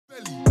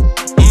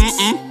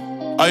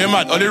Are you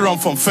mad? Only run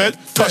from Fed.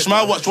 Touch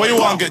my watch, where you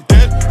want get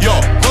dead? Yo,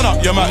 run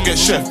up, you might get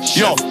chef.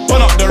 Yo,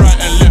 run up the right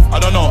and left. I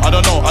don't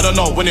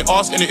know. When they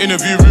ask in the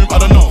interview room, I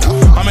don't know.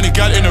 How many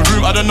gal in the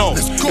room? I don't know.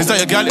 Is that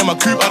your gal in my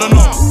coupe? I don't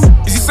know.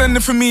 Is he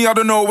sending for me? I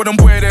don't know. When them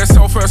boy there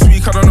sell first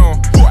week, I don't know.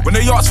 When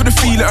they ask for the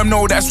fee, let them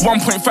know that's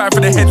 1.5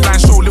 for the headline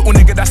show. Little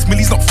nigga, that's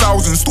millies, not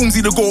thousands.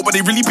 Stormzy the goal, but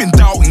they really been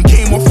doubting.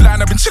 Came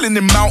offline, I've been chilling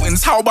in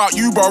mountains. How about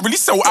you, bro?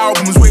 Really sell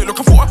albums. Wait, look,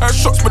 I thought I heard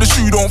shots, but the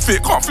shoe don't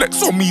fit. Can't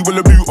flex on me with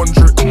a boot on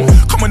drip.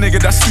 Come on, nigga,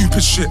 that's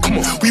stupid shit.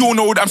 We all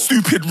know that I'm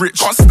stupid rich.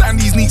 Can't stand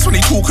these neeks when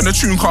they talk in the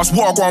tune cast.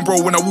 Wagwan,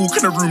 bro, when I walk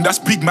in the room, that's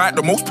Big Mac,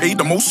 the most paid,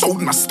 the most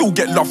sold, and I still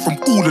get love from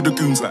all of the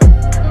goons. Like,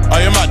 are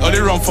you mad? Only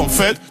run from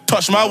Fed.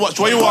 Touch my watch,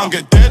 where you want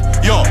get dead?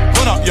 Yo,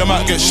 run up, you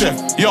might get chef.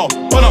 Yo,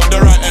 run up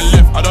the right and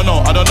left. I don't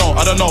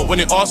know. When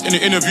they ask in the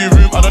interview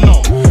room, I don't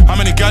know. How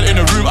many gal in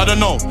the room? I don't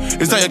know.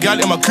 Is that your gal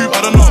in my coupe?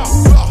 I don't know.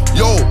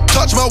 Yo,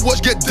 touch my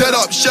watch, get dead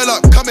up, shell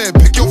up. Come here,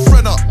 pick your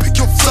friend up.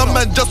 Some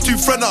man just too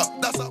friend up.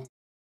 That's up.